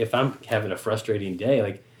I'm having a frustrating day,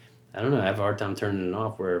 like, I don't know, I have a hard time turning it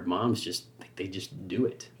off where moms they just do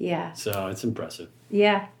it. Yeah. So it's impressive.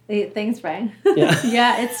 Yeah. Thanks, Brian. Yeah.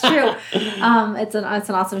 Yeah, it's true. It's an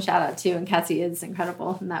awesome shout out too. And Cassie is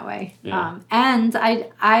incredible in that way. Yeah. And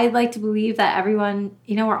I like to believe that everyone,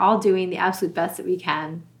 we're all doing the absolute best that we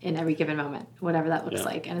can in every given moment, whatever that looks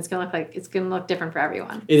like. And it's going to look different for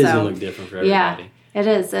everyone. It is going to look different for everybody. Yeah, it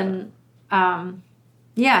is. And,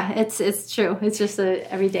 it's true. It's just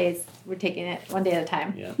every day we're taking it one day at a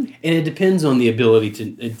time. Yeah, and it depends on the ability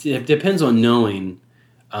to. It depends on knowing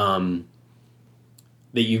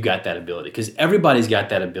that you've got that ability because everybody's got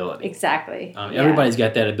that ability. Exactly. Everybody's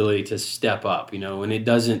got that ability to step up. When it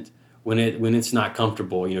doesn't, when it's not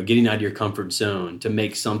comfortable. Getting out of your comfort zone to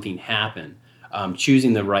make something happen.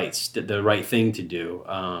 Choosing the right thing to do.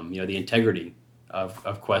 The integrity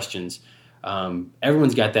of questions.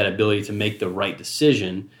 Everyone's got that ability to make the right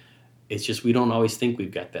decision. It's just we don't always think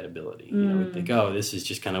we've got that ability. We think, oh, this is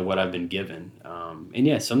just kind of what I've been given. And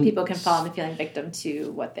yeah, some people can fall into feeling victim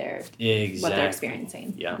to what they're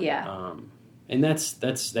experiencing. Yeah, yeah. And that's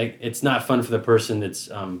it's not fun for the person that's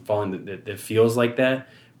falling that feels like that,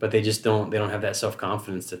 but they don't have that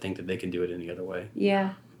self-confidence to think that they can do it any other way.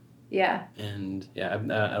 Yeah, yeah. And yeah, I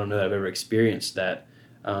don't know that I've ever experienced that.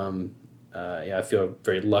 I feel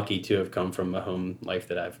very lucky to have come from a home life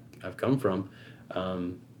that I've come from.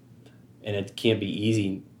 And it can't be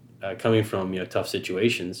easy coming from tough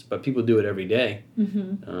situations, but people do it every day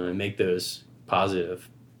and make those positive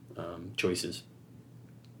choices.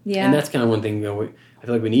 Yeah, and that's kind of one thing I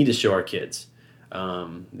feel like we need to show our kids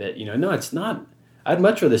that no, it's not. I'd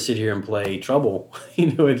much rather sit here and play trouble,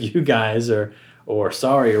 with you guys or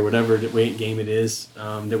sorry or whatever game it is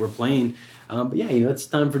that we're playing. But yeah, it's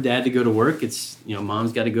time for dad to go to work. It's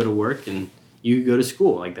mom's got to go to work and you go to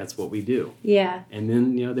school. Like that's what we do. Yeah. And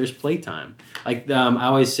then there's playtime. Like I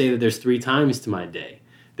always say that there's 3 times to my day.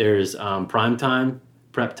 There's prime time,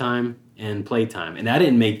 prep time, and playtime. And I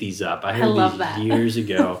didn't make these up. I heard these years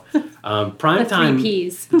ago. Prime time. 3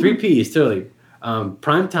 Ps. 3 Ps, totally.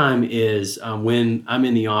 Prime time is when I'm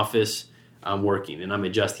in the office. I'm working and I'm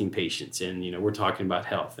adjusting patients, and we're talking about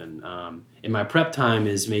health. And my prep time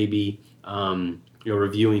is maybe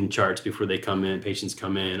reviewing charts before they come in, patients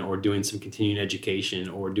come in, or doing some continuing education,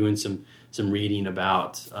 or doing some reading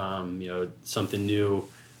about something new,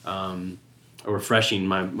 or refreshing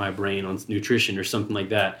my brain on nutrition or something like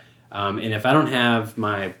that. And if I don't have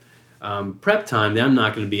my prep time, then I'm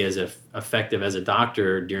not going to be as effective as a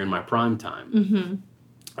doctor during my prime time.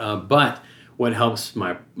 Mm-hmm. But what helps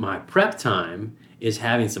my prep time is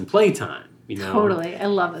having some play time. Totally. I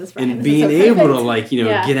love this. Brian. And being able to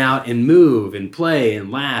get out and move and play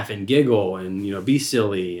and laugh and giggle and, be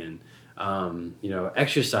silly and,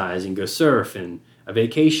 exercise and go surf and a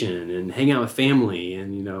vacation and hang out with family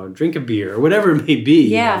and, drink a beer or whatever it may be.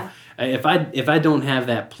 Yeah. If I don't have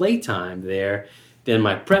that play time there, then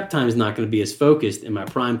my prep time is not going to be as focused, and my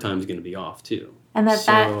prime time is going to be off too. And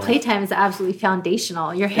that playtime is absolutely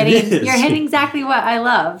foundational. You're hitting exactly what I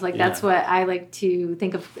love. Like that's what I like to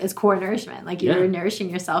think of as core nourishment. Like you're nourishing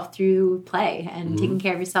yourself through play and taking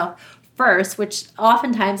care of yourself first, which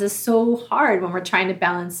oftentimes is so hard when we're trying to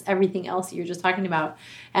balance everything else that you're just talking about.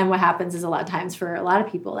 And what happens is a lot of times for a lot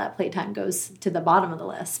of people that playtime goes to the bottom of the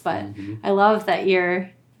list. But I love that you're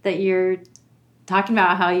talking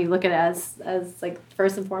about how you look at it as like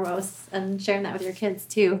first and foremost, and sharing that with your kids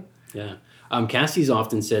too. Yeah. Cassie's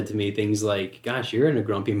often said to me things like, gosh, you're in a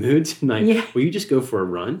grumpy mood tonight. Will you just go for a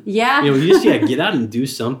run? Yeah. You just get out and do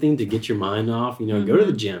something to get your mind off. Go to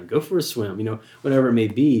the gym, go for a swim, whatever it may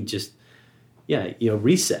be, just,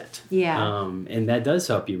 reset. Yeah. And that does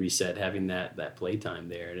help you reset, having that playtime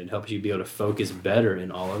there. And it helps you be able to focus better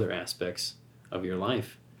in all other aspects of your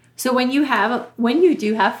life. So when you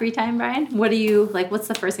do have free time, Brian, what's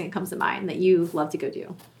the first thing that comes to mind that you love to go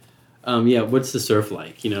do? What's the surf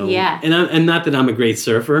like? Yeah. And not that I'm a great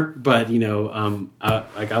surfer, but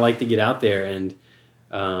I like to get out there and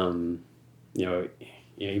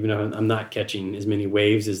even though I'm not catching as many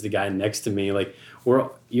waves as the guy next to me, like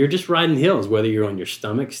you're just riding hills, whether you're on your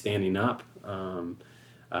stomach standing up.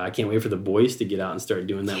 I can't wait for the boys to get out and start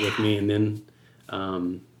doing that with me, and then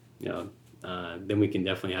then we can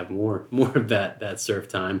definitely have more of that surf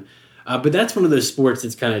time. But that's one of those sports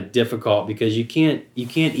that's kind of difficult because you can't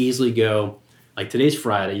easily go, like today's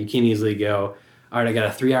Friday, you can't easily go, all right, I got a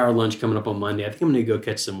 3-hour lunch coming up on Monday. I think I'm going to go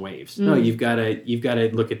catch some waves. No, you've got to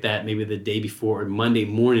look at that maybe the day before or Monday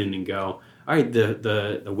morning and go, all right,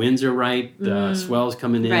 the winds are right, the swell's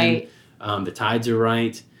coming in, right. The tides are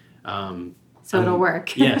right. So it'll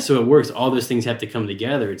work. Yeah, so it works. All those things have to come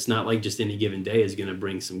together. It's not like just any given day is going to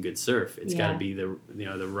bring some good surf. It's got to be the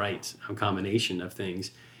right combination of things.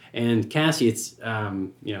 And Cassie, it's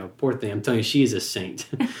poor thing. I'm telling you, she is a saint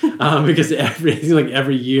because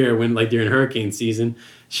every year when during hurricane season,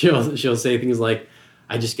 she'll say things like,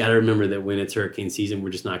 "I just got to remember that when it's hurricane season, we're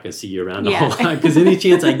just not going to see you around a whole lot." Because any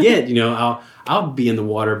chance I get, I'll be in the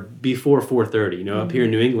water before 4:30. Up here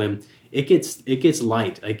in New England, it gets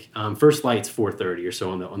light. Like first light's 4:30 or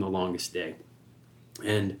so on the longest day,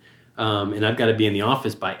 and I've got to be in the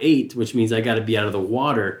office by 8, which means I got to be out of the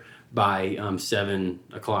water by 7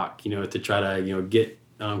 o'clock, to try to get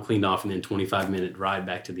cleaned off, and then 25-minute ride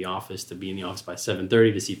back to the office to be in the office by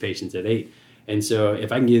 7:30 to see patients at 8. And so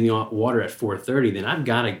if I can get in the water at 4:30, then I've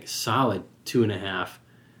got a solid 2.5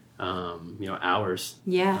 hours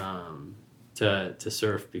to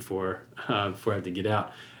surf before I have to get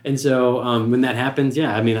out. And so when that happens,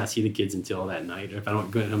 I may not see the kids until that night. Or if I don't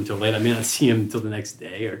go home until late, I may not see them until the next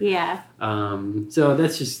day. So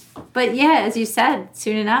that's just... But as you said,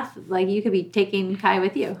 soon enough, you could be taking Kai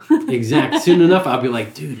with you. Exactly. Soon enough, I'll be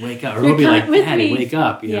like, dude, wake up. Or he'll be like, Daddy, wake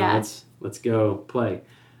up. Let's go play.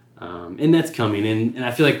 And that's coming. And I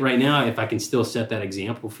feel like right now, if I can still set that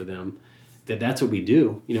example for them, that's what we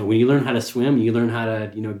do. When you learn how to swim, you learn how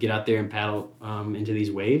to, get out there and paddle into these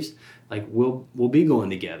waves. We'll be going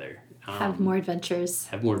together. Have more adventures.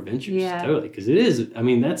 Yeah. Totally. Because it is,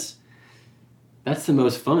 that's the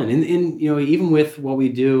most fun. And even with what we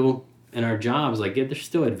do in our jobs, there's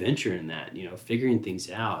still adventure in that, figuring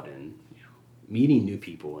things out and, meeting new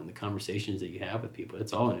people and the conversations that you have with people.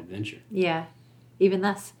 It's all an adventure. Yeah. Even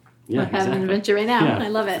this. Yeah, We're having an adventure right now. Yeah. I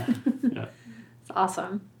love it. Yeah. It's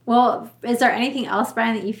awesome. Well, is there anything else,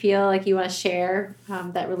 Brian, that you feel like you want to share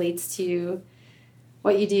that relates to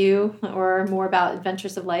what you do or more about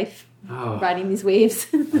adventures of life, riding these waves?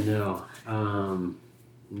 No, I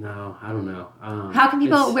don't know.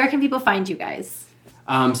 Where can people find you guys?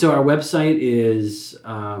 So our website is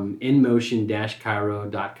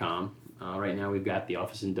inmotion-cairo.com. Right now we've got the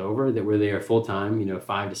office in Dover that we're there full time,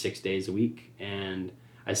 5 to 6 days a week. And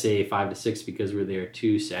I say 5 to 6 because we're there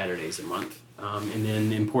 2 Saturdays a month. And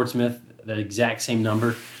then in Portsmouth, the exact same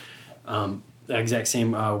number, the exact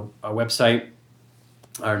same website.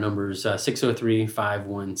 Our number is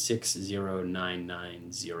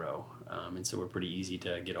 603-516-0990. And so we're pretty easy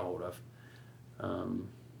to get a hold of.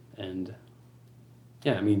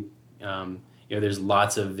 There's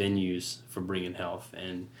lots of venues for bringing health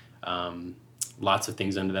and lots of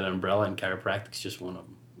things under that umbrella, and chiropractic's just one of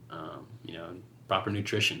them. Proper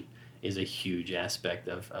nutrition is a huge aspect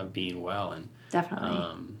of being well, and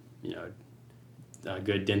definitely,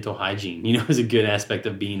 good dental hygiene, is a good aspect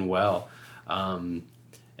of being well.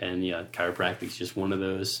 Chiropractic's just one of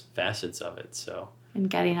those facets of it. So. And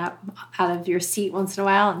getting up out of your seat once in a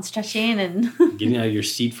while and stretching and getting out of your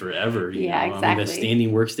seat forever. Exactly. The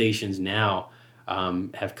standing workstations now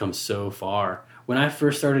have come so far. When I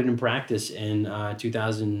first started in practice in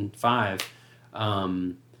 2005,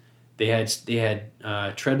 They had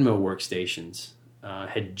treadmill workstations.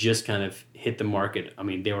 Had just kind of hit the market. I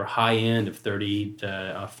mean, they were high end of 30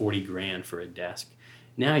 to 40 grand for a desk.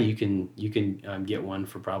 Now you can get one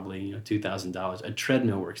for probably $2,000. A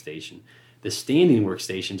treadmill workstation. The standing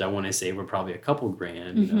workstations, I want to say, were probably a couple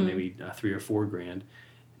grand, maybe $3 or $4 grand.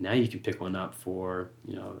 Now you can pick one up for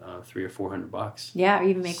 $300 or $400. Yeah, or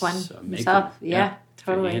even make one yourself. Yeah,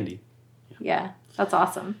 totally. Pretty handy. Yeah, that's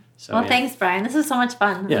awesome. So, well, thanks, Brian. This was so much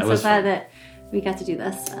fun. Yeah, I'm so glad that we got to do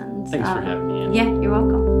this. And thanks for having me in. Yeah, you're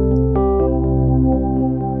welcome.